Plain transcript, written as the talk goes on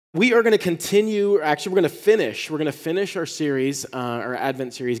We are going to continue, actually we're going to finish our series, our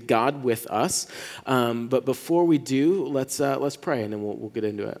Advent series, God with Us. But before we do, let's pray and then we'll get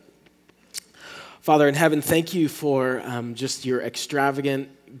into it. Father in heaven, thank you for just your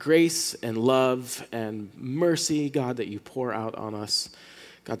extravagant grace and love and mercy, God, that you pour out on us.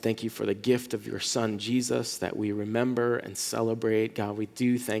 God, thank you for the gift of your son, Jesus, that we remember and celebrate. God, we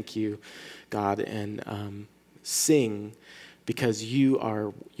do thank you, God, and sing because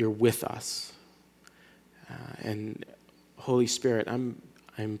you're with us. And Holy Spirit, I'm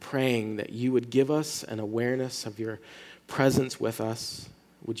praying that you would give us an awareness of your presence with us.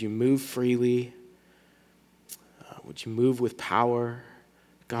 Would you move freely? Would you move with power?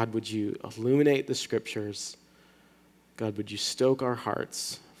 God, would you illuminate the scriptures? God, would you stoke our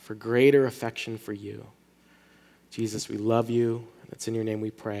hearts for greater affection for you? Jesus, we love you. It's in your name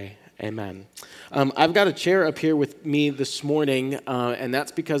we pray. Amen. I've got a chair up here with me this morning, and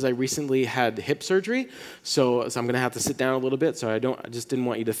that's because I recently had hip surgery, so I'm going to have to sit down a little bit. So I just didn't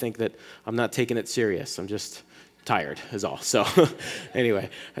want you to think that I'm not taking it serious. I'm just tired, is all. So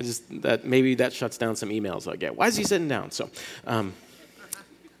anyway, maybe that shuts down some emails I get. Why is he sitting down? So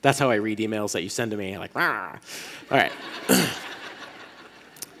that's how I read emails that you send to me. Like, rah. All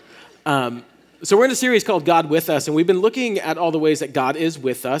right. So we're in a series called God with Us, and we've been looking at all the ways that God is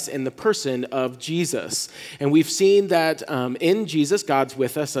with us in the person of Jesus. And we've seen that in Jesus, God's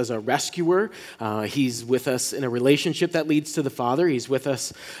with us as a rescuer. He's with us in a relationship that leads to the Father. He's with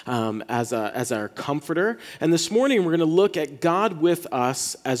us as our comforter. And this morning, we're going to look at God with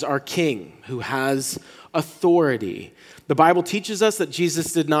us as our King, who has authority. The Bible teaches us that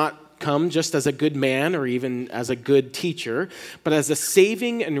Jesus did not come just as a good man or even as a good teacher, but as a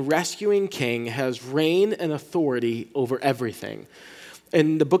saving and rescuing king, has reign and authority over everything.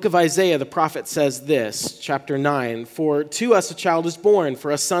 In the book of Isaiah, the prophet says this, chapter 9, "For to us a child is born,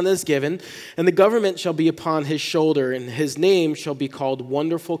 for a son is given, and the government shall be upon his shoulder, and his name shall be called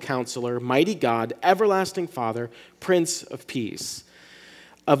Wonderful Counselor, Mighty God, Everlasting Father, Prince of Peace.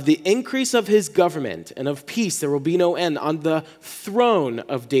 Of the increase of his government and of peace there will be no end on the throne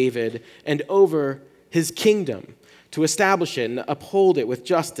of David and over his kingdom, to establish it and uphold it with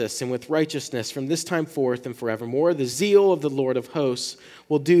justice and with righteousness from this time forth and forevermore. The zeal of the Lord of hosts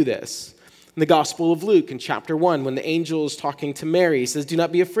will do this." In the Gospel of Luke, in chapter 1, when the angel is talking to Mary, he says, "Do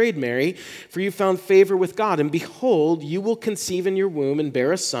not be afraid, Mary, for you found favor with God. And behold, you will conceive in your womb and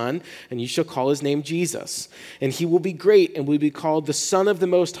bear a son, and you shall call his name Jesus. And he will be great and will be called the Son of the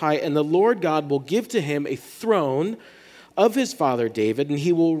Most High. And the Lord God will give to him a throne of his father David, and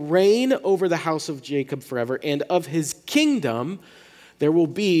he will reign over the house of Jacob forever. And of his kingdom there will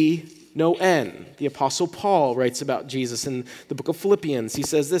be no end." The Apostle Paul writes about Jesus in the book of Philippians. He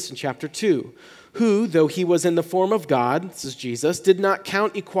says this in chapter 2, "Who, though he was in the form of God," this is Jesus, "did not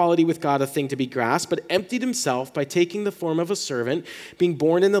count equality with God a thing to be grasped, but emptied himself by taking the form of a servant, being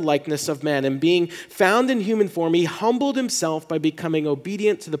born in the likeness of men. And being found in human form, he humbled himself by becoming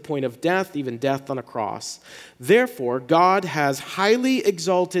obedient to the point of death, even death on a cross. Therefore, God has highly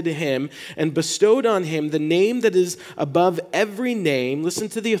exalted him and bestowed on him the name that is above every name." Listen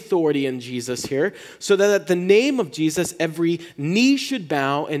to the authority in Jesus here. "So that at the name of Jesus, every knee should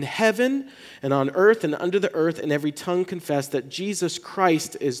bow in heaven and on earth and under the earth, and every tongue confess that Jesus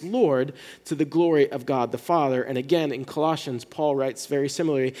Christ is Lord, to the glory of God the Father." And again, in Colossians, Paul writes very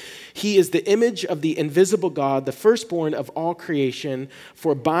similarly, "He is the image of the invisible God, the firstborn of all creation.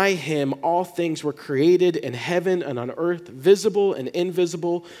 For by him all things were created in heaven and on earth, visible and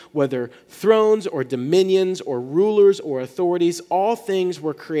invisible, whether thrones or dominions or rulers or authorities. All things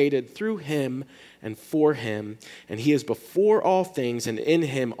were created through him and for him. And he is before all things, and in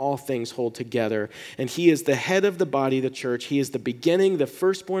him all things hold together. And he is the head of the body, the church. He is the beginning, the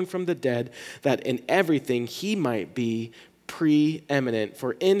firstborn from the dead, that in everything he might be preeminent.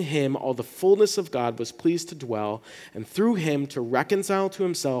 For in him all the fullness of God was pleased to dwell, and through him to reconcile to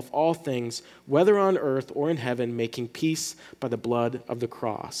himself all things, whether on earth or in heaven, making peace by the blood of the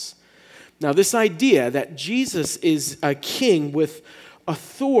cross." Now, this idea that Jesus is a king with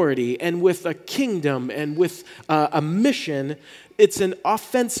authority and with a kingdom and with a mission, it's an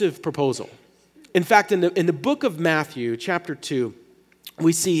offensive proposal. In fact, in the book of Matthew, chapter 2,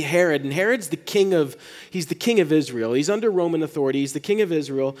 we see Herod, and Herod's he's the king of Israel. He's under Roman authority. He's the king of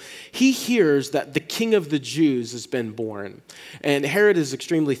Israel. He hears that the king of the Jews has been born. And Herod is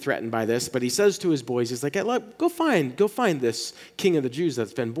extremely threatened by this, but he says to his boys, he's like, "Hey, look, go find this king of the Jews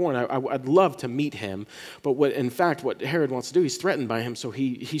that's been born. I'd love to meet him." But what Herod wants to do, he's threatened by him, so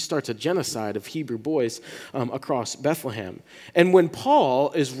he starts a genocide of Hebrew boys across Bethlehem. And when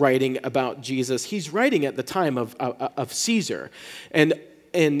Paul is writing about Jesus, he's writing at the time of Caesar. And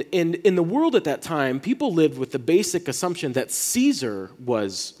And in the world at that time, people lived with the basic assumption that Caesar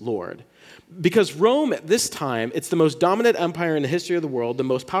was Lord. Because Rome at this time, it's the most dominant empire in the history of the world, the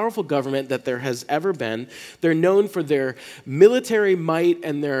most powerful government that there has ever been. They're known for their military might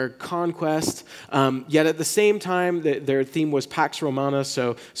and their conquest. Yet at the same time, their theme was Pax Romana,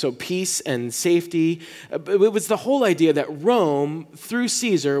 so peace and safety. It was the whole idea that Rome, through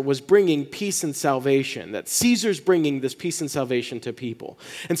Caesar, was bringing peace and salvation, that Caesar's bringing this peace and salvation to people.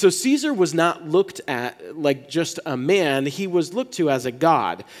 And so Caesar was not looked at like just a man. He was looked to as a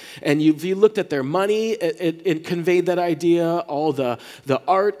god. And if you looked at their money, it conveyed that idea, all the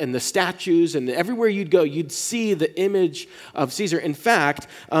art and the statues, and everywhere you'd go, you'd see the image of Caesar. In fact,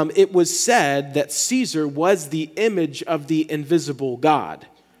 it was said that Caesar was the image of the invisible God.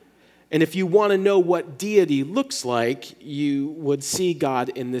 And if you want to know what deity looks like, you would see God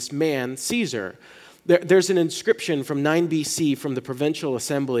in this man, Caesar. There's an inscription from 9 BC from the provincial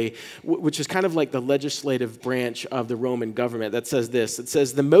assembly, which is kind of like the legislative branch of the Roman government, that says this. It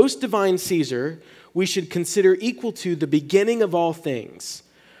says, "The most divine Caesar we should consider equal to the beginning of all things.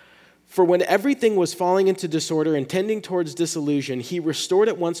 For when everything was falling into disorder and tending towards dissolution, he restored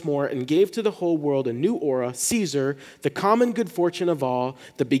it once more and gave to the whole world a new aura, Caesar, the common good fortune of all,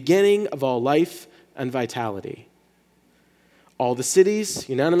 the beginning of all life and vitality. All the cities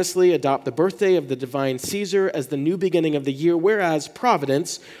unanimously adopt the birthday of the divine Caesar as the new beginning of the year, whereas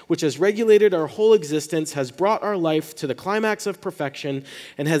Providence, which has regulated our whole existence, has brought our life to the climax of perfection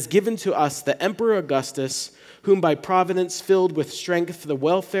and has given to us the Emperor Augustus, whom by Providence filled with strength for the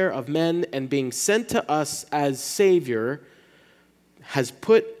welfare of men and being sent to us as Savior, has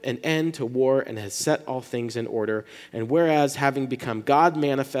put an end to war and has set all things in order. And whereas having become God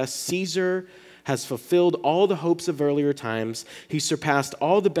manifest, Caesar has fulfilled all the hopes of earlier times. He surpassed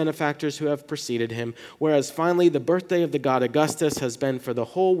all the benefactors who have preceded him, whereas finally the birthday of the god Augustus has been for the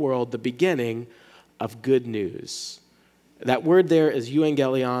whole world the beginning of good news." That word there is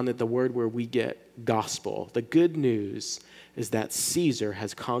euangelion, the word where we get gospel. The good news is that Caesar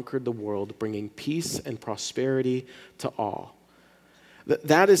has conquered the world, bringing peace and prosperity to all.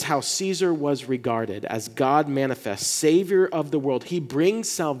 That is how Caesar was regarded as God manifest, Savior of the world. He brings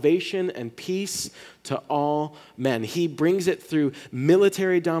salvation and peace to all men. He brings it through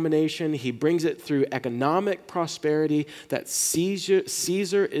military domination. He brings it through economic prosperity, that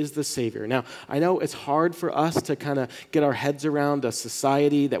Caesar is the Savior. Now, I know it's hard for us to kind of get our heads around a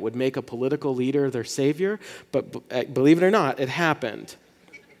society that would make a political leader their Savior, but believe it or not, it happened.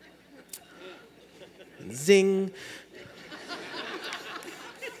 Zing.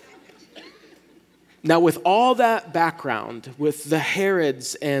 Now, with all that background, with the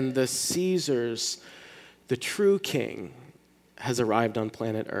Herods and the Caesars, the true king has arrived on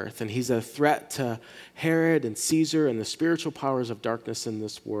planet Earth, and he's a threat to Herod and Caesar and the spiritual powers of darkness in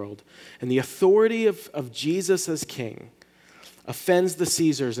this world. And the authority of Jesus as king offends the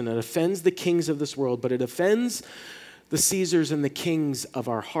Caesars, and it offends the kings of this world, but it offends the Caesars and the kings of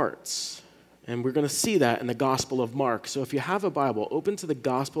our hearts. And we're going to see that in the Gospel of Mark. So if you have a Bible, open to the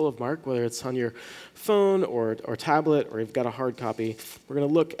Gospel of Mark, whether it's on your phone or tablet, or you've got a hard copy. We're going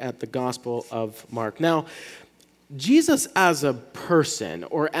to look at the Gospel of Mark. Now, Jesus as a person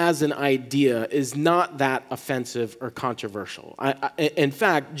or as an idea is not that offensive or controversial. In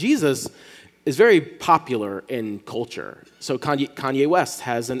fact, Jesus is very popular in culture. So Kanye West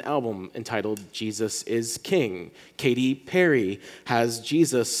has an album entitled Jesus is King. Katy Perry has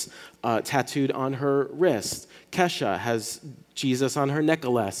Jesus tattooed on her wrist. Kesha has Jesus on her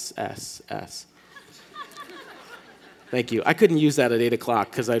necklace. Thank you. I couldn't use that at 8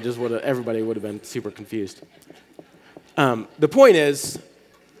 o'clock because everybody would have been super confused. The point is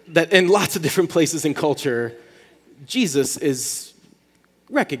that in lots of different places in culture, Jesus is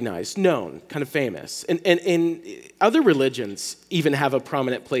recognized, known, kind of famous. And other religions even have a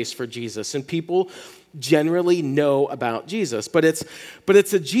prominent place for Jesus, and people generally know about Jesus. But it's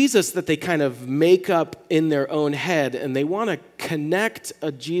a Jesus that they kind of make up in their own head, and they want to connect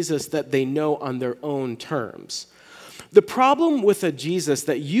a Jesus that they know on their own terms. The problem with a Jesus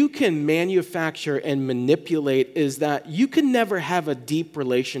that you can manufacture and manipulate is that you can never have a deep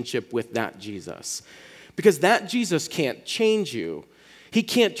relationship with that Jesus, because that Jesus can't change you. He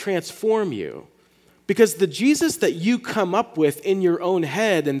can't transform you, because the Jesus that you come up with in your own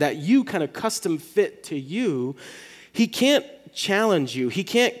head and that you kind of custom fit to you, he can't challenge you. He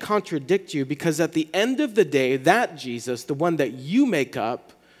can't contradict you, because at the end of the day, that Jesus, the one that you make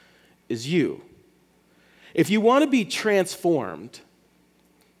up, is you. If you want to be transformed,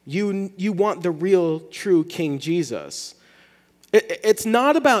 you want the real, true King Jesus. It's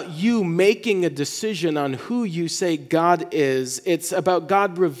not about you making a decision on who you say God is. It's about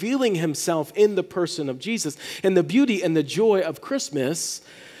God revealing himself in the person of Jesus. And the beauty and the joy of Christmas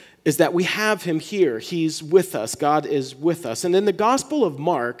is that we have him here. He's with us. God is with us. And in the Gospel of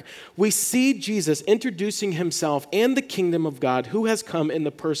Mark, we see Jesus introducing himself and the kingdom of God who has come in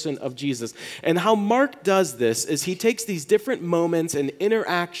the person of Jesus. And how Mark does this is he takes these different moments and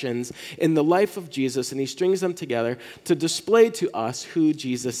interactions in the life of Jesus and he strings them together to display to us who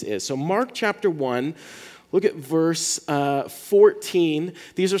Jesus is. So Mark chapter 1, look at verse 14.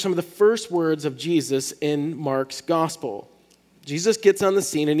 These are some of the first words of Jesus in Mark's Gospel. Jesus gets on the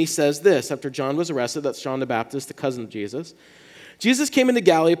scene and he says this after John was arrested. That's John the Baptist, the cousin of Jesus. Jesus came into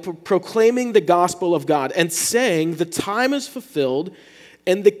Galilee proclaiming the gospel of God and saying, "The time is fulfilled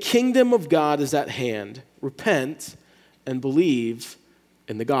and the kingdom of God is at hand. Repent and believe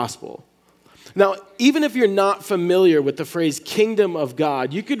in the gospel." Now, even if you're not familiar with the phrase kingdom of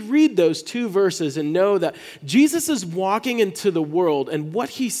God, you could read those two verses and know that Jesus is walking into the world and what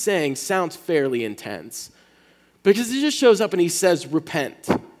he's saying sounds fairly intense. Because he just shows up and he says, repent,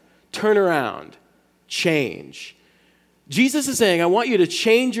 turn around, change. Jesus is saying, I want you to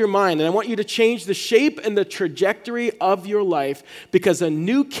change your mind and I want you to change the shape and the trajectory of your life because a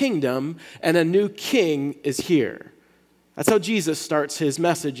new kingdom and a new king is here. That's how Jesus starts his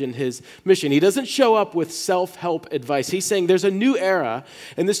message and his mission. He doesn't show up with self-help advice. He's saying there's a new era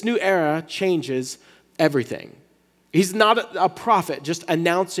and this new era changes everything. He's not a prophet just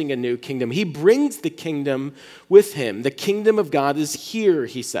announcing a new kingdom. He brings the kingdom with him. The kingdom of God is here,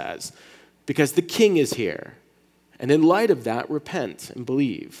 he says, because the king is here. And in light of that, repent and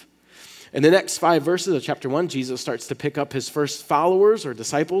believe. In the next 5 verses of chapter 1, Jesus starts to pick up his first followers or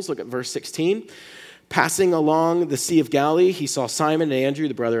disciples. Look at verse 16. Passing along the Sea of Galilee, he saw Simon and Andrew,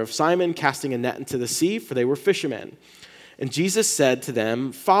 the brother of Simon, casting a net into the sea, for they were fishermen. And Jesus said to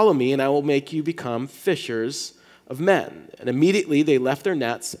them, "Follow me, and I will make you become fishers of men." And immediately they left their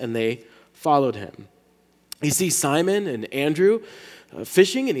nets and they followed him. He sees Simon and Andrew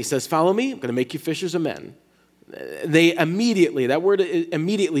fishing and he says, "Follow me, I'm going to make you fishers of men." They immediately, that word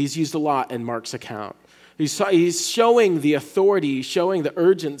immediately is used a lot in Mark's account. He's showing the authority, showing the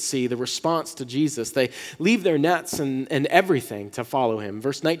urgency, the response to Jesus. They leave their nets and everything to follow him.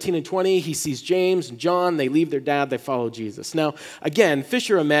 Verse 19 and 20, he sees James and John. They leave their dad. They follow Jesus. Now, again,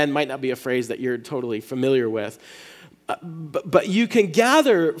 fisher of men might not be a phrase that you're totally familiar with. But you can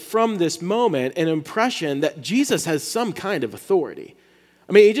gather from this moment an impression that Jesus has some kind of authority.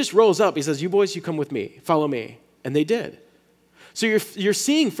 I mean, he just rolls up. He says, "You boys, you come with me. Follow me." And they did. So you're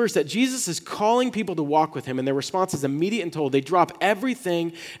seeing first that Jesus is calling people to walk with him, and their response is immediate and told. They drop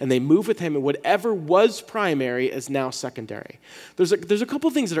everything and they move with him, and whatever was primary is now secondary. There's a couple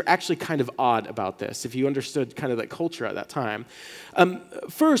things that are actually kind of odd about this, if you understood kind of that culture at that time.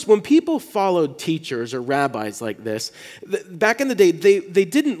 First, when people followed teachers or rabbis like this, back in the day, they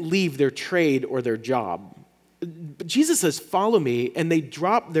didn't leave their trade or their job. But Jesus says, "Follow me," and they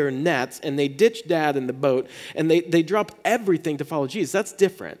drop their nets, and they ditch dad in the boat, and they drop everything to follow Jesus. That's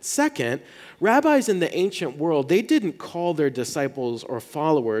different. Second, rabbis in the ancient world, they didn't call their disciples or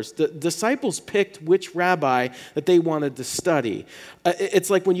followers. The disciples picked which rabbi that they wanted to study. It's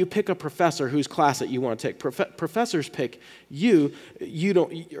like when you pick a professor whose class that you want to take. Professors pick you.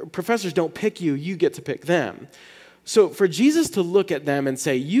 Professors don't pick you. You get to pick them. So for Jesus to look at them and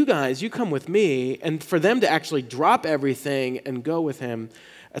say, "You guys, you come with me," and for them to actually drop everything and go with him,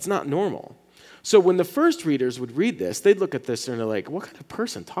 that's not normal. So when the first readers would read this, they'd look at this and they're like, what kind of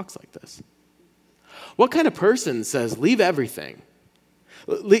person talks like this? What kind of person says, leave everything?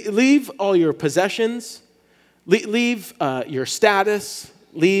 Leave all your possessions, leave your status,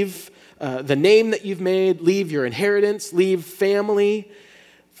 leave the name that you've made, leave your inheritance, leave family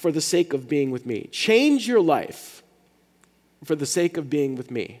for the sake of being with me. Change your life for the sake of being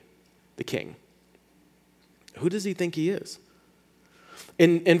with me, the king. Who does he think he is?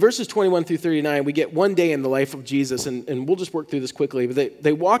 In verses 21 through 39, we get one day in the life of Jesus, and we'll just work through this quickly. But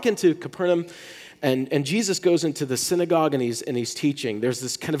they walk into Capernaum, and Jesus goes into the synagogue, and he's teaching. There's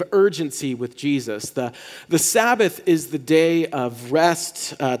this kind of urgency with Jesus. The Sabbath is the day of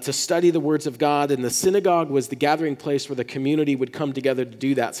rest to study the words of God, and the synagogue was the gathering place where the community would come together to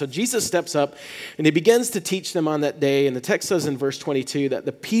do that. So Jesus steps up, and he begins to teach them on that day. And the text says in verse 22 that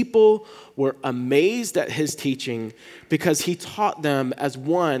the people were amazed at his teaching because he taught them as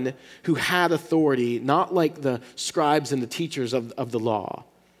one who had authority, not like the scribes and the teachers of the law.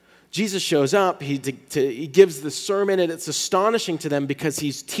 Jesus shows up, he gives the sermon, and it's astonishing to them because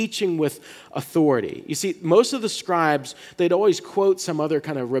he's teaching with authority. You see, most of the scribes, they'd always quote some other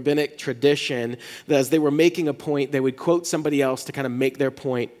kind of rabbinic tradition that as they were making a point, they would quote somebody else to kind of make their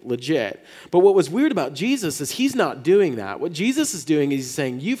point legit. But what was weird about Jesus is he's not doing that. What Jesus is doing is he's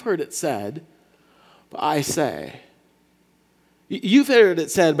saying, you've heard it said, but I say. You've heard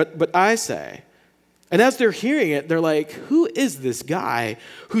it said, but I say. And as they're hearing it, they're like, who is this guy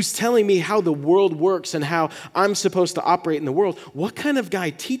who's telling me how the world works and how I'm supposed to operate in the world? What kind of guy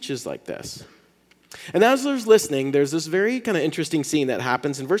teaches like this? And as they're listening, there's this very kind of interesting scene that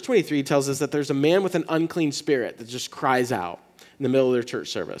happens. In verse 23, tells us that there's a man with an unclean spirit that just cries out in the middle of their church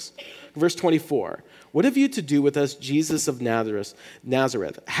service. Verse 24, what have you to do with us, Jesus of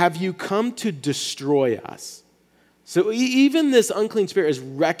Nazareth? Have you come to destroy us? So even this unclean spirit is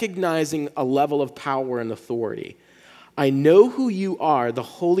recognizing a level of power and authority. I know who you are, the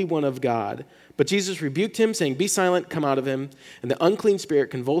Holy One of God. But Jesus rebuked him, saying, be silent, come out of him. And the unclean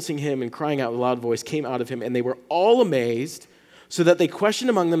spirit, convulsing him and crying out with a loud voice, came out of him. And they were all amazed, so that they questioned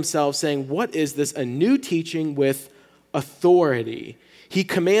among themselves, saying, what is this? A new teaching with authority. He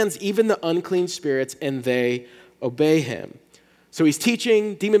commands even the unclean spirits, and they obey him. So he's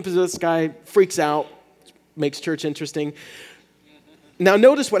teaching, demon-possessed guy freaks out, makes church interesting. Now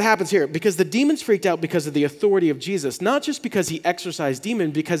notice what happens here, because the demons freaked out because of the authority of Jesus, not just because he exorcised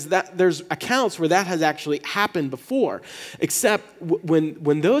demons, because there's accounts where that has actually happened before. Except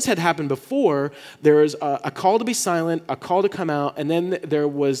when those had happened before, there was a call to be silent, a call to come out, and then there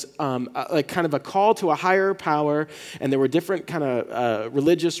was like kind of a call to a higher power, and there were different kind of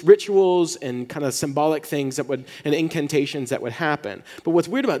religious rituals and kind of symbolic things and incantations that would happen. But what's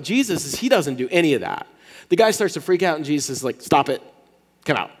weird about Jesus is he doesn't do any of that. The guy starts to freak out, and Jesus is like, stop it.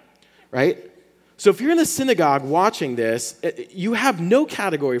 Come out, right? So if you're in a synagogue watching this, you have no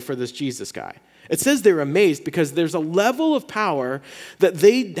category for this Jesus guy. It says they're amazed because there's a level of power that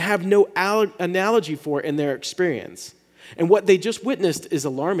they have no analogy for in their experience. And what they just witnessed is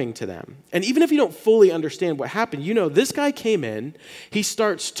alarming to them. And even if you don't fully understand what happened, you know this guy came in, he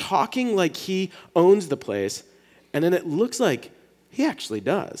starts talking like he owns the place, and then it looks like he actually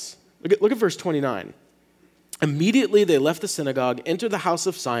does. Look at verse 29. Immediately they left the synagogue, entered the house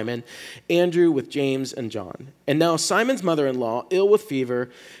of Simon, Andrew with James and John. And now Simon's mother-in-law, ill with fever,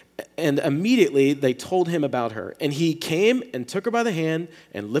 and immediately they told him about her. And he came and took her by the hand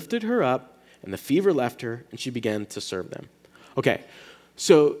and lifted her up, and the fever left her, and she began to serve them. Okay,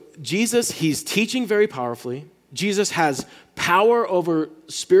 so Jesus, he's teaching very powerfully. Jesus has power over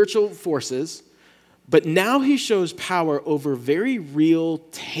spiritual forces. But now he shows power over very real,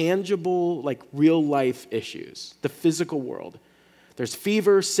 tangible, like real life issues, the physical world. There's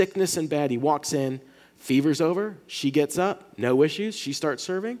fever, sickness, and bad. He walks in, fever's over, she gets up, no issues, she starts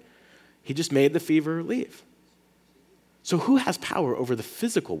serving. He just made the fever leave. So who has power over the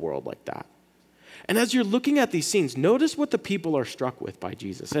physical world like that? And as you're looking at these scenes, notice what the people are struck with by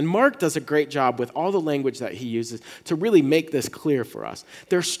Jesus. And Mark does a great job with all the language that he uses to really make this clear for us.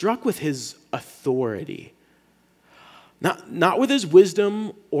 They're struck with his authority. Not with his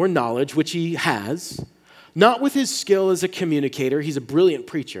wisdom or knowledge, which he has. Not with his skill as a communicator. He's a brilliant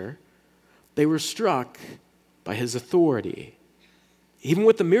preacher. They were struck by his authority. Even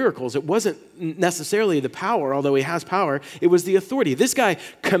with the miracles, it wasn't necessarily the power, although he has power. It was the authority. This guy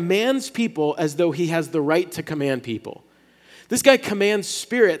commands people as though he has the right to command people. This guy commands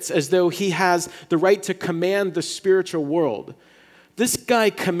spirits as though he has the right to command the spiritual world. This guy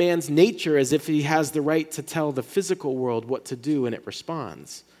commands nature as if he has the right to tell the physical world what to do and it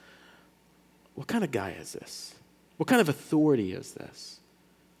responds. What kind of guy is this? What kind of authority is this?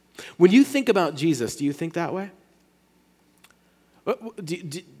 When you think about Jesus, do you think that way?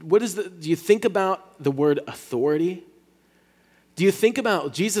 Do you think about the word authority? Do you think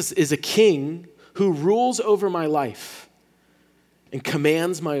about Jesus is a king who rules over my life and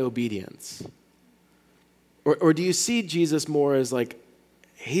commands my obedience? Or do you see Jesus more as like,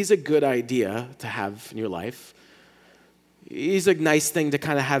 he's a good idea to have in your life. He's a nice thing to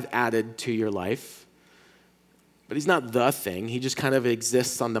kind of have added to your life. But he's not the thing. He just kind of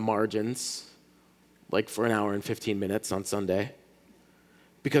exists on the margins, like for an hour and 15 minutes on Sunday.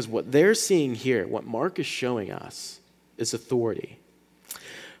 Because what they're seeing here, what Mark is showing us, is authority.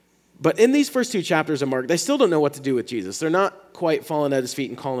 But in these first two chapters of Mark, they still don't know what to do with Jesus. They're not quite falling at his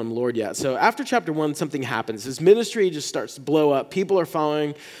feet and calling him Lord yet. So after chapter 1, something happens. His ministry just starts to blow up. People are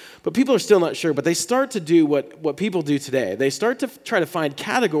following. But people are still not sure, but they start to do what people do today. They start to try to find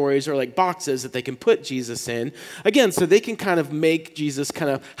categories or like boxes that they can put Jesus in, again, so they can kind of make Jesus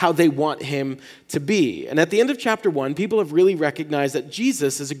kind of how they want him to be. And at the end of chapter 1, people have really recognized that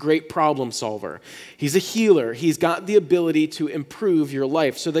Jesus is a great problem solver. He's a healer. He's got the ability to improve your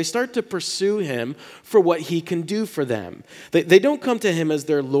life. So they start to pursue him for what he can do for them. They don't come to him as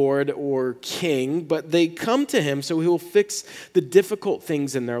their Lord or King, but they come to him so he will fix the difficult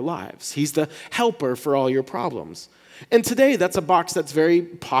things in their lives. He's the helper for all your problems. And today, that's a box that's very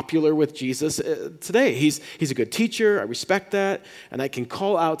popular with Jesus today. He's a good teacher. I respect that, and I can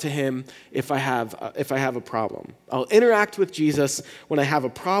call out to him if I have a problem. I'll interact with Jesus when I have a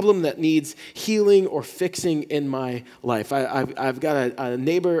problem that needs healing or fixing in my life. I've got a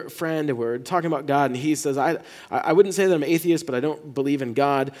neighbor friend, and we're talking about God, and he says, I wouldn't say that I'm atheist, but I don't believe in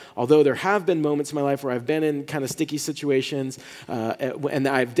God, although there have been moments in my life where I've been in kind of sticky situations, and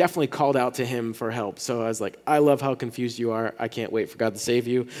I've definitely called out to him for help. So I was like, I love how confused you are. I can't wait for God to save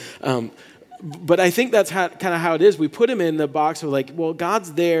you. But I think that's kind of how it is. We put him in the box of like, well,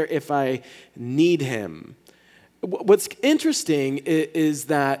 God's there if I need him. What's interesting is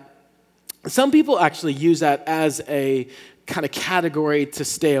that some people actually use that as a kind of category to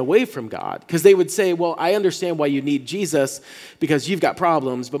stay away from God, because they would say, well, I understand why you need Jesus because you've got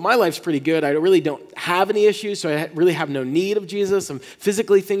problems, but my life's pretty good. I really don't have any issues, so I really have no need of Jesus. And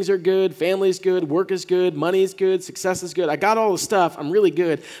physically, things are good, family's good, work is good, money's good, success is good. I got all the stuff. I'm really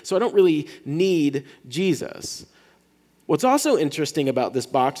good, so I don't really need Jesus. What's also interesting about this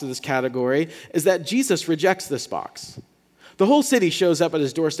box, or this category, is that Jesus rejects this box. The whole city shows up at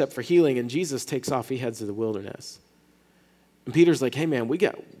his doorstep for healing, and Jesus takes off. He heads to the wilderness. And Peter's like, hey, man,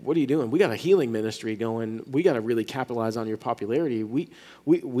 what are you doing? We got a healing ministry going. We got to really capitalize on your popularity. We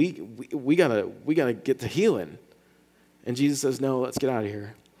got to get to healing. And Jesus says, no, let's get out of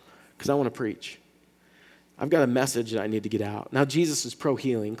here because I want to preach. I've got a message that I need to get out. Now, Jesus is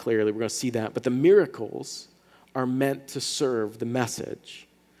pro-healing, clearly. We're going to see that. But the miracles are meant to serve the message,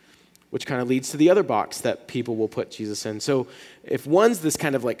 which kind of leads to the other box that people will put Jesus in. So if one's this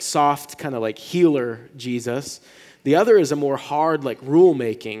kind of like soft, kind of like healer Jesus, the other is a more hard, like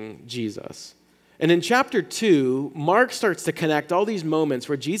rule-making Jesus. And in chapter 2, Mark starts to connect all these moments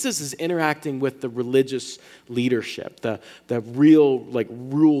where Jesus is interacting with the religious leadership, the real, like,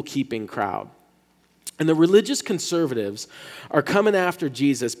 rule-keeping crowd. And the religious conservatives are coming after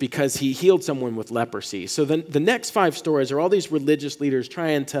Jesus because he healed someone with leprosy. So the next 5 stories are all these religious leaders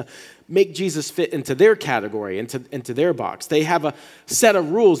trying to make Jesus fit into their category, into their box. They have a set of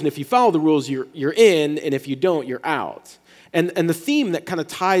rules, and if you follow the rules, you're in, and if you don't, you're out. And the theme that kind of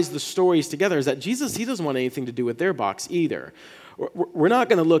ties the stories together is that Jesus, he doesn't want anything to do with their box either. We're not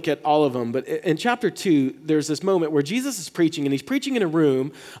going to look at all of them, but in chapter 2, there's this moment where Jesus is preaching, and he's preaching in a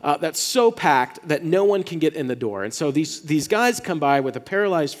room that's so packed that no one can get in the door. And so these guys come by with a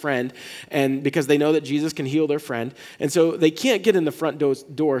paralyzed friend, and because they know that Jesus can heal their friend, and so they can't get in the front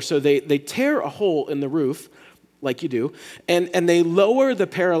door, so they tear a hole in the roof, like you do, and they lower the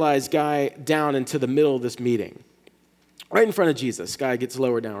paralyzed guy down into the middle of this meeting. Right in front of Jesus. Guy gets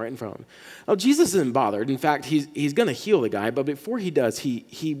lowered down right in front of him. Now, Jesus isn't bothered. In fact, he's going to heal the guy, but before he does,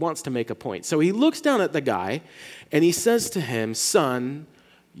 he wants to make a point. So he looks down at the guy, and he says to him, son,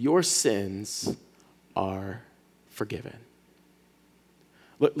 your sins are forgiven.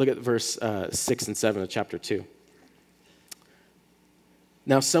 Look at verse 6 and 7 of chapter 2.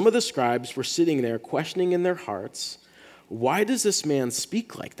 Now, some of the scribes were sitting there questioning in their hearts, why does this man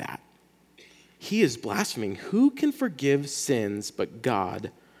speak like that? He is blaspheming. Who can forgive sins but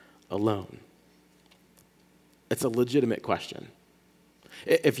God alone? It's a legitimate question.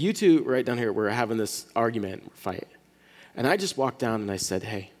 If you two right down here were having this argument, fight, and I just walked down and I said,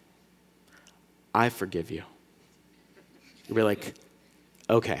 hey, I forgive you. You'd be like,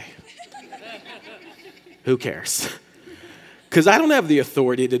 okay. Who cares? Because I don't have the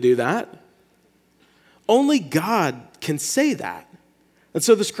authority to do that. Only God can say that. And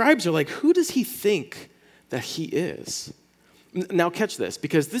so the scribes are like, who does he think that he is? Now catch this,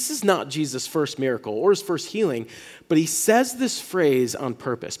 because this is not Jesus' first miracle or his first healing, but he says this phrase on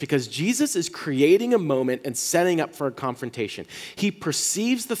purpose because Jesus is creating a moment and setting up for a confrontation. He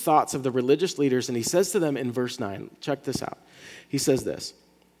perceives the thoughts of the religious leaders, and he says to them in verse 9, check this out. He says this.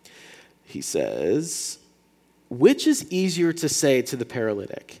 He says, which is easier to say to the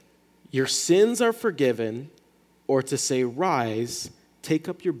paralytic, your sins are forgiven, or to say, rise, take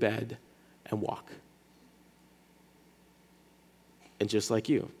up your bed and walk? And just like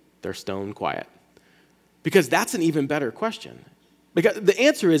you, they're stone quiet. Because that's an even better question. Because the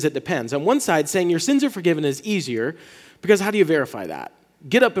answer is it depends. On one side, saying your sins are forgiven is easier, because how do you verify that?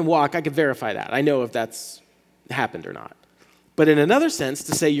 get up and walk, I can verify that. I know if that's happened or not. But in another sense,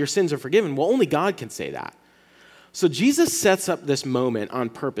 to say your sins are forgiven, well, only God can say that. So Jesus sets up this moment on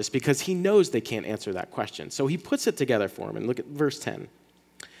purpose because he knows they can't answer that question. So he puts it together for them. And look at verse 10.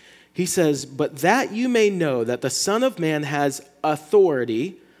 He says, "But that you may know that the Son of Man has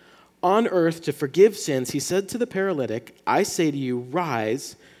authority on earth to forgive sins, he said to the paralytic, I say to you,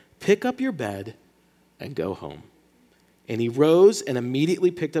 rise, pick up your bed, and go home. And he rose and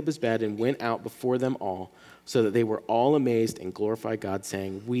immediately picked up his bed and went out before them all, so that they were all amazed and glorified God,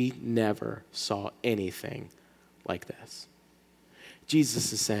 saying, we never saw anything like this."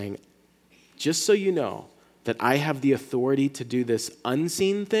 Jesus is saying, just so you know that I have the authority to do this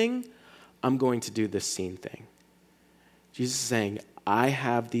unseen thing, I'm going to do this seen thing. Jesus is saying, I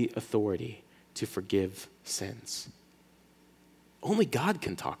have the authority to forgive sins. Only God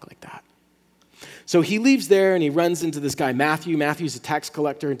can talk like that. So he leaves there and he runs into this guy, Matthew. Matthew's a tax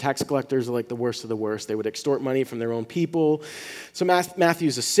collector, and tax collectors are like the worst of the worst. They would extort money from their own people. So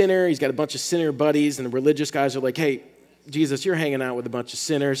Matthew's a sinner. He's got a bunch of sinner buddies, and the religious guys are like, hey, Jesus, you're hanging out with a bunch of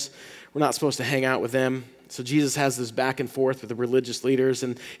sinners. We're not supposed to hang out with them. So Jesus has this back and forth with the religious leaders,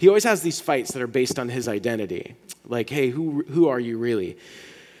 and he always has these fights that are based on his identity. Like, hey, who are you really?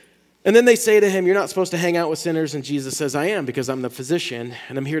 And then they say to him, you're not supposed to hang out with sinners. And Jesus says, I am, because I'm the physician,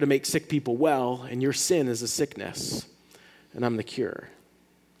 and I'm here to make sick people well, and your sin is a sickness, and I'm the cure.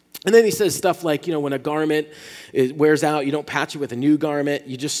 And then he says stuff like, when a garment wears out, you don't patch it with a new garment.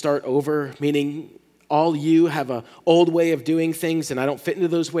 You just start over, meaning all you have an old way of doing things, and I don't fit into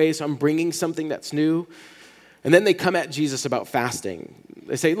those ways, so I'm bringing something that's new. And then they come at Jesus about fasting.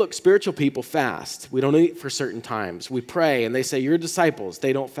 They say, look, spiritual people fast. We don't eat for certain times. We pray, and they say, you're disciples.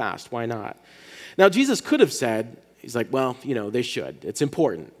 They don't fast. Why not? Now, Jesus could have said, he's like, well, they should. It's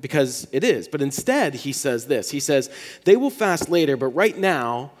important, because it is. But instead, he says this. He says, they will fast later, but right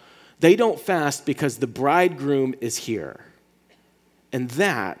now, they don't fast because the bridegroom is here. And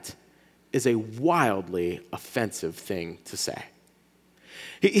that is a wildly offensive thing to say.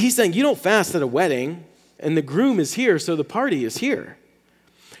 He's saying, you don't fast at a wedding, and the groom is here, so the party is here.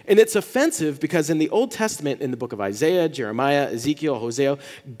 And it's offensive because in the Old Testament, in the book of Isaiah, Jeremiah, Ezekiel, Hosea,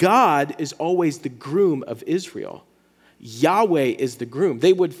 God is always the groom of Israel. Yahweh is the groom.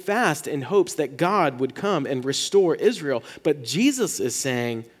 They would fast in hopes that God would come and restore Israel. But Jesus is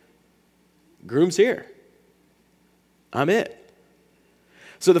saying, groom's here. I'm it.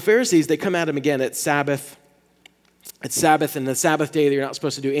 So the Pharisees, they come at him again at Sabbath. It's Sabbath, and the Sabbath day, you're not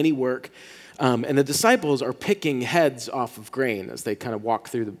supposed to do any work. And the disciples are picking heads off of grain as they kind of walk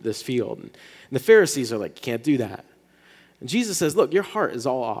through this field. And the Pharisees are like, you can't do that. And Jesus says, look, your heart is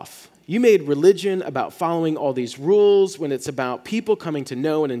all off. You made religion about following all these rules when it's about people coming to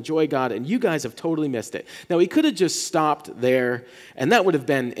know and enjoy God, and you guys have totally missed it. Now, he could have just stopped there, and that would have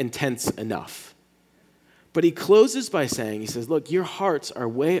been intense enough. But he closes by saying, he says, look, your hearts are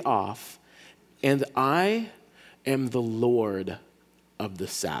way off, and I am the Lord of the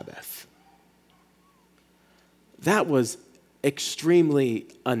Sabbath. That was extremely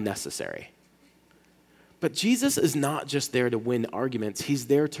unnecessary. But Jesus is not just there to win arguments. He's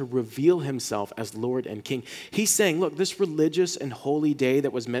there to reveal himself as Lord and King. He's saying, look, this religious and holy day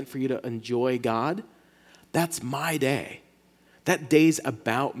that was meant for you to enjoy God, that's my day. That day's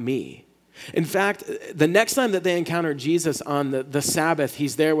about me. In fact, the next time that they encounter Jesus on the Sabbath,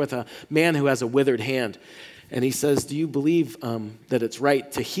 he's there with a man who has a withered hand. And he says, do you believe that it's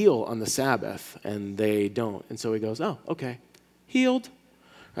right to heal on the Sabbath? And they don't. And so he goes, oh, okay, healed,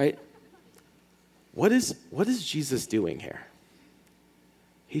 right? What is Jesus doing here?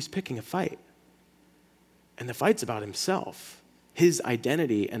 He's picking a fight. And the fight's about himself, his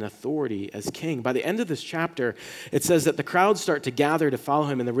identity and authority as king. By the end of this chapter, it says that the crowds start to gather to follow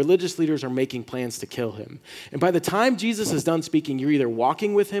him, and the religious leaders are making plans to kill him. And by the time Jesus is done speaking, you're either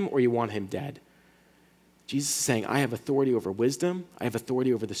walking with him or you want him dead. Jesus is saying, I have authority over wisdom. I have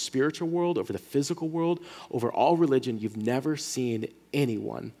authority over the spiritual world, over the physical world, over all religion. You've never seen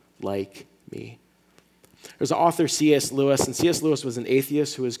anyone like me. There's an author, C.S. Lewis, and C.S. Lewis was an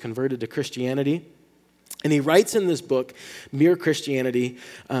atheist who was converted to Christianity. And he writes in this book, Mere Christianity,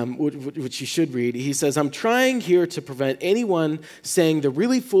 which you should read, he says, I'm trying here to prevent anyone saying the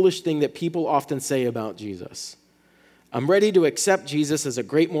really foolish thing that people often say about Jesus. I'm ready to accept Jesus as a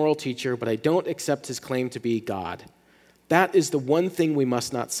great moral teacher, but I don't accept his claim to be God. That is the one thing we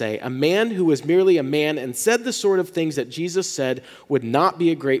must not say. A man who was merely a man and said the sort of things that Jesus said would not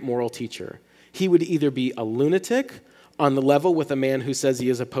be a great moral teacher. He would either be a lunatic on the level with a man who says he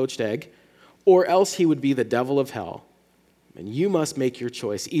is a poached egg, or else he would be the devil of hell. And you must make your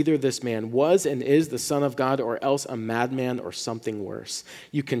choice. Either this man was and is the Son of God, or else a madman or something worse.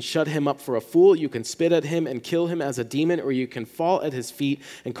 You can shut him up for a fool, you can spit at him and kill him as a demon, or you can fall at his feet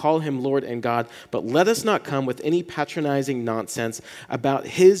and call him Lord and God. But let us not come with any patronizing nonsense about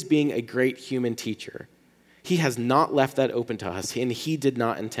his being a great human teacher. He has not left that open to us, and he did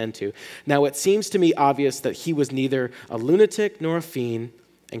not intend to. Now, it seems to me obvious that he was neither a lunatic nor a fiend,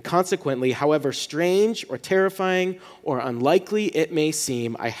 and consequently, however strange or terrifying or unlikely it may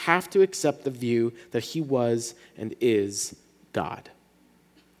seem, I have to accept the view that he was and is God.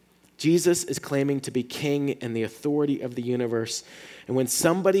 Jesus is claiming to be king and the authority of the universe. And when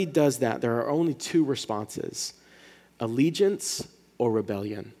somebody does that, there are only two responses: allegiance or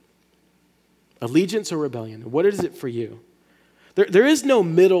rebellion. Allegiance or rebellion. What is it for you? There is no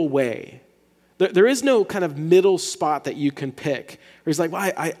middle way. There is no kind of middle spot that you can pick. Where he's like,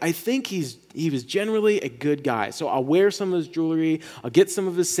 well, I think he was generally a good guy, so I'll wear some of his jewelry, I'll get some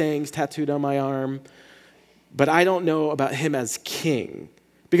of his sayings tattooed on my arm, but I don't know about him as king.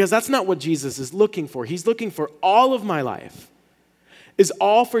 Because that's not what Jesus is looking for. He's looking for all of my life is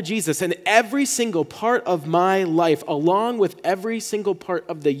all for Jesus, and every single part of my life, along with every single part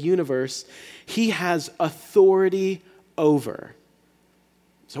of the universe, he has authority over.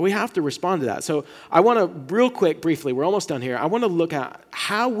 So we have to respond to that. So I want to, real quick, briefly, we're almost done here. I want to look at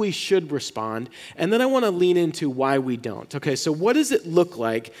how we should respond, and then I want to lean into why we don't. Okay, so what does it look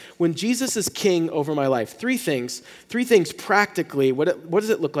like when Jesus is king over my life? Three things practically. What does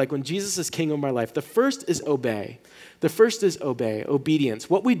it look like when Jesus is king over my life? The first is obey. Obedience.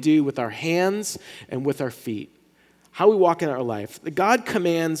 What we do with our hands and with our feet. How we walk in our life. God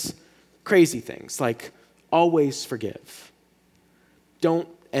commands crazy things like always forgive. Don't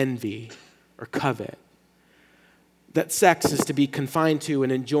envy or covet. That sex is to be confined to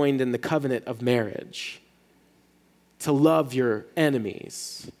and enjoined in the covenant of marriage. To love your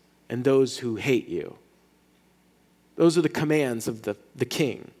enemies and those who hate you. Those are the commands of the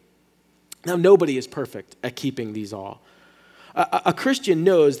king. Now, nobody is perfect at keeping these all. A Christian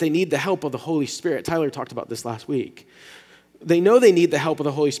knows they need the help of the Holy Spirit. Tyler talked about this last week. They know they need the help of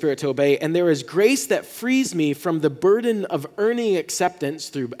the Holy Spirit to obey, and there is grace that frees me from the burden of earning acceptance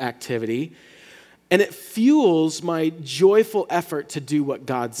through activity, and it fuels my joyful effort to do what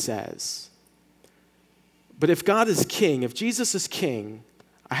God says. But if God is king, if Jesus is king,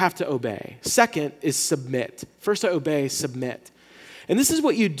 I have to obey. Second is submit. First I obey, submit. And this is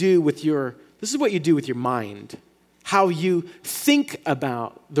what you do with your mind. How you think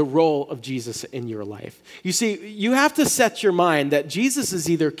about the role of Jesus in your life. You see, you have to set your mind that Jesus is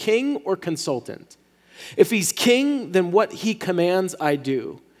either king or consultant. If he's king, then what he commands, I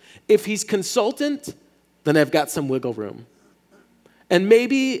do. If he's consultant, then I've got some wiggle room. And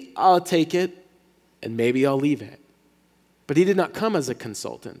maybe I'll take it, and maybe I'll leave it. But he did not come as a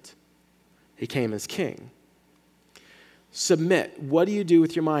consultant. He came as king. Submit. What do you do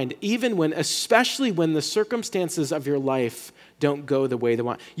with your mind? Especially when the circumstances of your life don't go the way they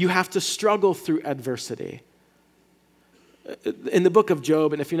want. You have to struggle through adversity. In the book of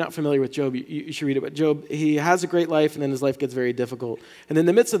Job, and if you're not familiar with Job, you should read it. But Job, he has a great life, and then his life gets very difficult. And in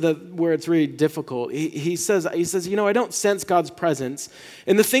the midst of where it's really difficult, he says, I don't sense God's presence.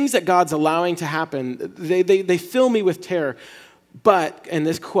 And the things that God's allowing to happen, they fill me with terror. But, and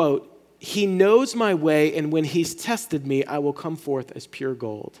this quote, he knows my way, and when he's tested me, I will come forth as pure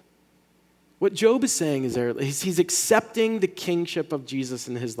gold. What Job is saying is he's accepting the kingship of Jesus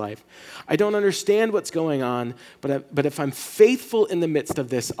in his life. I don't understand what's going on, but if I'm faithful in the midst of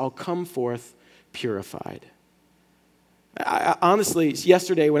this, I'll come forth purified. Honestly,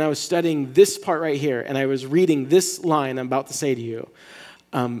 yesterday when I was studying this part right here, and I was reading this line I'm about to say to you,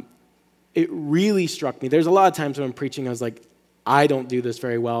 it really struck me. There's a lot of times when I'm preaching, I was like, I don't do this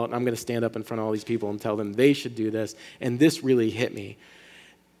very well, and I'm going to stand up in front of all these people and tell them they should do this, and this really hit me.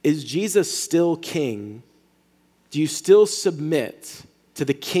 Is Jesus still king? Do you still submit to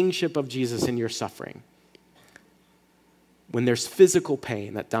the kingship of Jesus in your suffering? When there's physical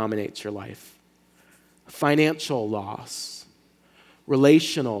pain that dominates your life, financial loss,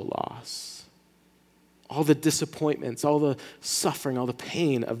 relational loss, all the disappointments, all the suffering, all the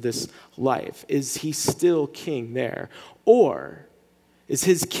pain of this life, is he still king there? Or is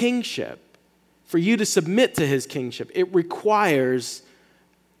his kingship, for you to submit to his kingship, it requires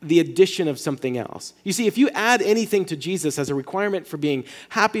the addition of something else. You see, if you add anything to Jesus as a requirement for being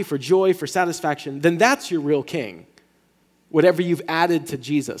happy, for joy, for satisfaction, then that's your real king. Whatever you've added to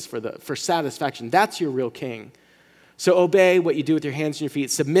Jesus for satisfaction, that's your real king. So obey what you do with your hands and your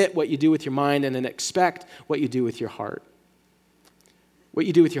feet, submit what you do with your mind, and then expect what you do with your heart. what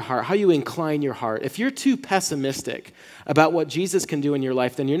you do with your heart, how you incline your heart. If you're too pessimistic about what Jesus can do in your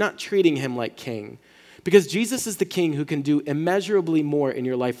life, then you're not treating him like king. Because Jesus is the king who can do immeasurably more in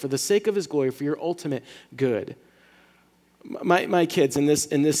your life for the sake of his glory, for your ultimate good. My kids in this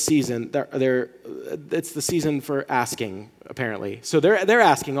season, it's the season for asking, apparently. So they're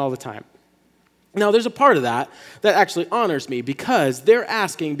asking all the time. Now, there's a part of that actually honors me because they're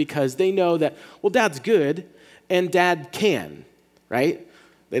asking because they know that, well, Dad's good and Dad can, right?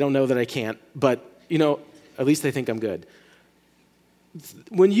 They don't know that I can't, but, at least they think I'm good.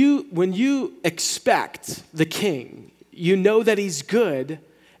 When you expect the king, you know that he's good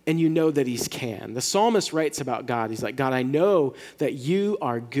and you know that he can. The psalmist writes about God. He's like, God, I know that you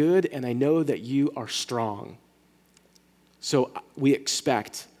are good and I know that you are strong. So we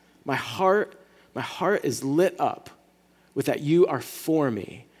expect. My heart is lit up with that you are for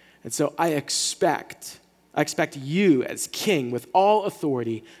me. And so I expect you as king with all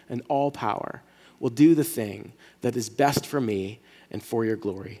authority and all power will do the thing that is best for me and for your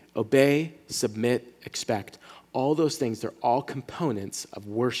glory. Obey, submit, expect. All those things, they're all components of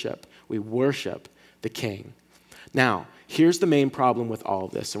worship. We worship the king. Now, here's the main problem with all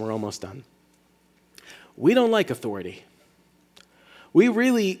of this, and we're almost done. We don't like authority. We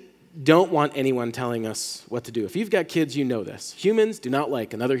really don't want anyone telling us what to do. If you've got kids, you know this. Humans do not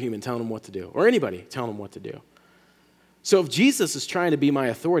like another human telling them what to do, or anybody telling them what to do. So if Jesus is trying to be my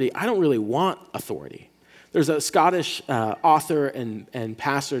authority, I don't really want authority. There's a Scottish author and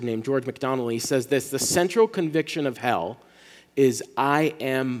pastor named George MacDonald. He says this: the central conviction of hell is I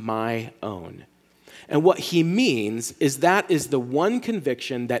am my own. And what he means is that is the one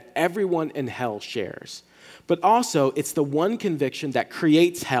conviction that everyone in hell shares. But also, it's the one conviction that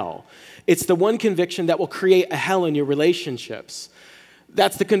creates hell. It's the one conviction that will create a hell in your relationships.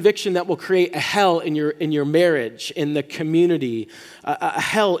 That's the conviction that will create a hell in your marriage, in the community, a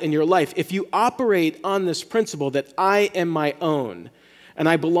hell in your life. If you operate on this principle that I am my own and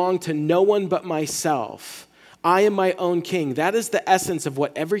I belong to no one but myself, I am my own king. That is the essence of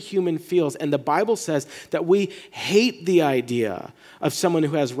what every human feels. And the Bible says that we hate the idea of someone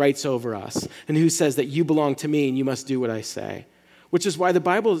who has rights over us and who says that you belong to me and you must do what I say. Which is why the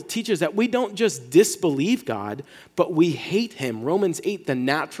Bible teaches that we don't just disbelieve God, but we hate him. Romans 8, the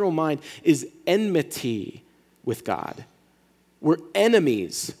natural mind is enmity with God. We're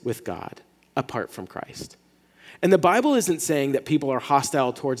enemies with God apart from Christ. And the Bible isn't saying that people are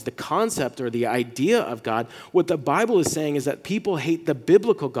hostile towards the concept or the idea of God. What the Bible is saying is that people hate the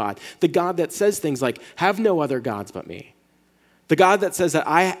biblical God, the God that says things like, have no other gods but me. The God that says that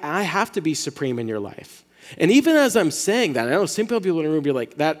I have to be supreme in your life. And even as I'm saying that, I know some people in the room be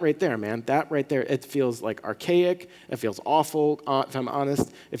like, that right there, man, that right there, it feels like archaic, it feels awful, if I'm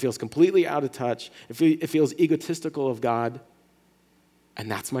honest, it feels completely out of touch, it feels egotistical of God. And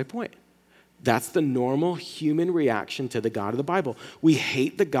that's my point. That's the normal human reaction to the God of the Bible. We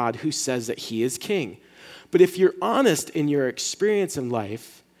hate the God who says that he is king. But if you're honest in your experience in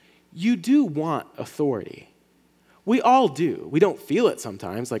life, you do want authority. We all do. We don't feel it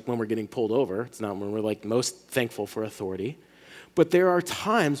sometimes, like when we're getting pulled over. It's not when we're like most thankful for authority. But there are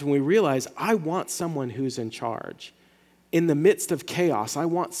times when we realize, I want someone who's in charge. In the midst of chaos, I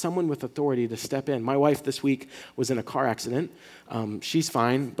want someone with authority to step in. My wife this week was in a car accident. She's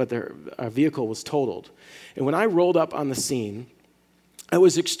fine, but their vehicle was totaled. And when I rolled up on the scene, I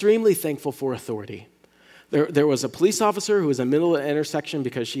was extremely thankful for authority. There was a police officer who was in the middle of the intersection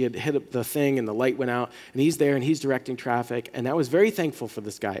because she had hit the thing and the light went out, and he's there and he's directing traffic, and I was very thankful for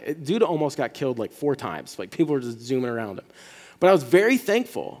this guy. Dude almost got killed like 4 times. Like people were just zooming around him. But I was very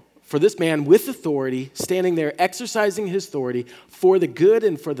thankful for this man with authority, standing there exercising his authority for the good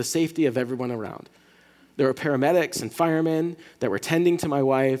and for the safety of everyone around. There were paramedics and firemen that were tending to my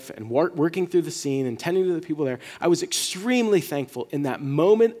wife and working through the scene and tending to the people there. I was extremely thankful in that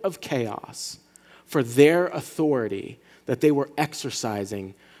moment of chaos for their authority that they were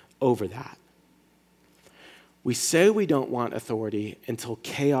exercising over that. We say we don't want authority until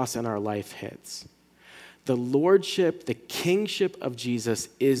chaos in our life hits. The lordship, the kingship of Jesus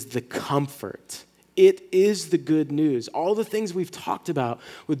is the comfort. It is the good news. All the things we've talked about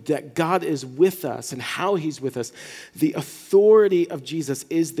with that God is with us and how he's with us, the authority of Jesus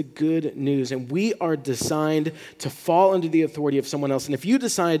is the good news. And we are designed to fall under the authority of someone else. And if you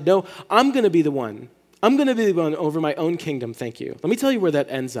decide, no, I'm going to be the one. I'm going to be the one over my own kingdom, thank you. Let me tell you where that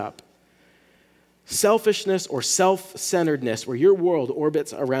ends up. Selfishness or self-centeredness, where your world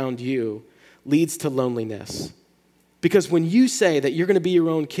orbits around you, leads to loneliness. Because when you say that you're going to be your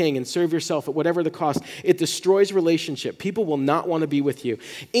own king and serve yourself at whatever the cost, it destroys relationship. People will not want to be with you.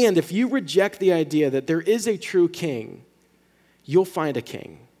 And if you reject the idea that there is a true king, you'll find a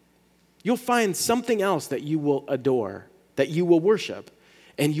king. You'll find something else that you will adore, that you will worship,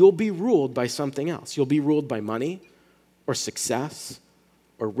 and you'll be ruled by something else. You'll be ruled by money or success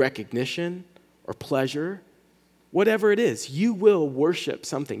or recognition or pleasure. Whatever it is, you will worship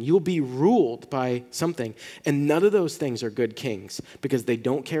something. You'll be ruled by something. And none of those things are good kings because they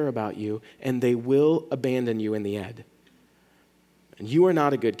don't care about you and they will abandon you in the end. And you are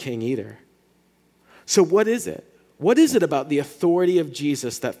not a good king either. So what is it? What is it about the authority of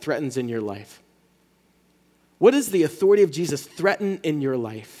Jesus that threatens in your life? What does the authority of Jesus threaten in your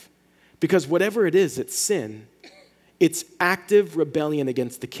life? Because whatever it is, it's sin. It's active rebellion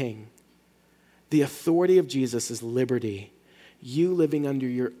against the king. The authority of Jesus is liberty. You living under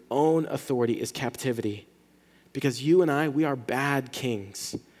your own authority is captivity. Because you and I, we are bad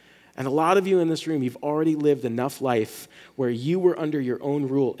kings. And a lot of you in this room, you've already lived enough life where you were under your own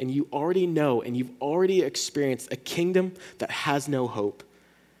rule and you already know and you've already experienced a kingdom that has no hope.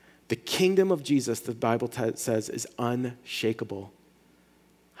 The kingdom of Jesus, the Bible says, is unshakable.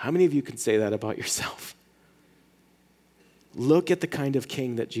 How many of you can say that about yourself? Look at the kind of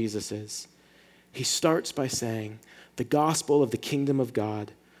king that Jesus is. He starts by saying, the gospel of the kingdom of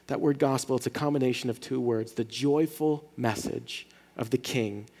God. That word gospel, it's a combination of two words. The joyful message of the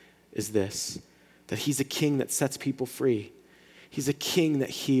king is this, that he's a king that sets people free. He's a king that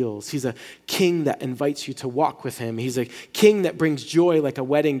heals. He's a king that invites you to walk with him. He's a king that brings joy like a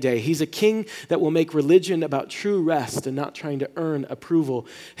wedding day. He's a king that will make religion about true rest and not trying to earn approval.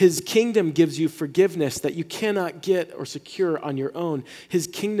 His kingdom gives you forgiveness that you cannot get or secure on your own. His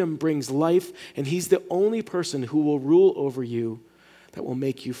kingdom brings life, and he's the only person who will rule over you that will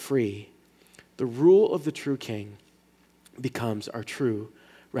make you free. The rule of the true king becomes our true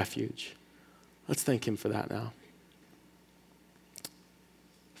refuge. Let's thank him for that now.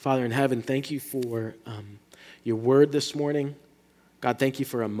 Father in heaven, thank you for your word this morning. God, thank you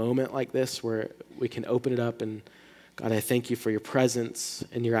for a moment like this where we can open it up. And God, I thank you for your presence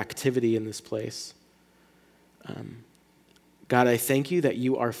and your activity in this place. God, I thank you that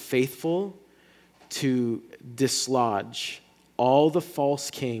you are faithful to dislodge all the false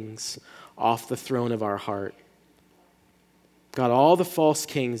kings off the throne of our heart. God, all the false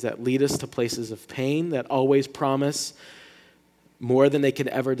kings that lead us to places of pain, that always promise more than they could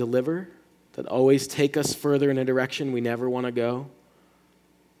ever deliver, that always take us further in a direction we never want to go,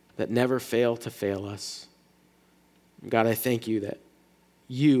 that never fail to fail us. God, I thank you that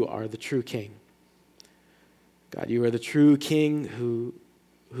you are the true king. God, you are the true king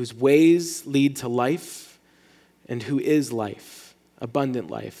whose ways lead to life and who is life,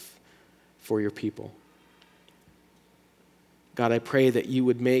 abundant life for your people. God, I pray that you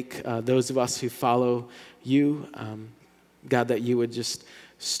would make those of us who follow you, God, that you would just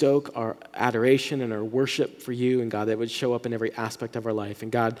stoke our adoration and our worship for you, and God, that would show up in every aspect of our life.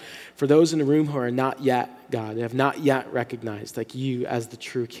 And God, for those in the room who are not yet, God, have not yet recognized like you as the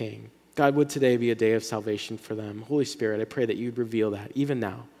true king, God, would today be a day of salvation for them. Holy Spirit, I pray that you'd reveal that even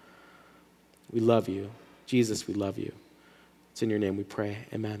now. We love you. Jesus, we love you. It's in your name we pray.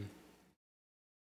 Amen.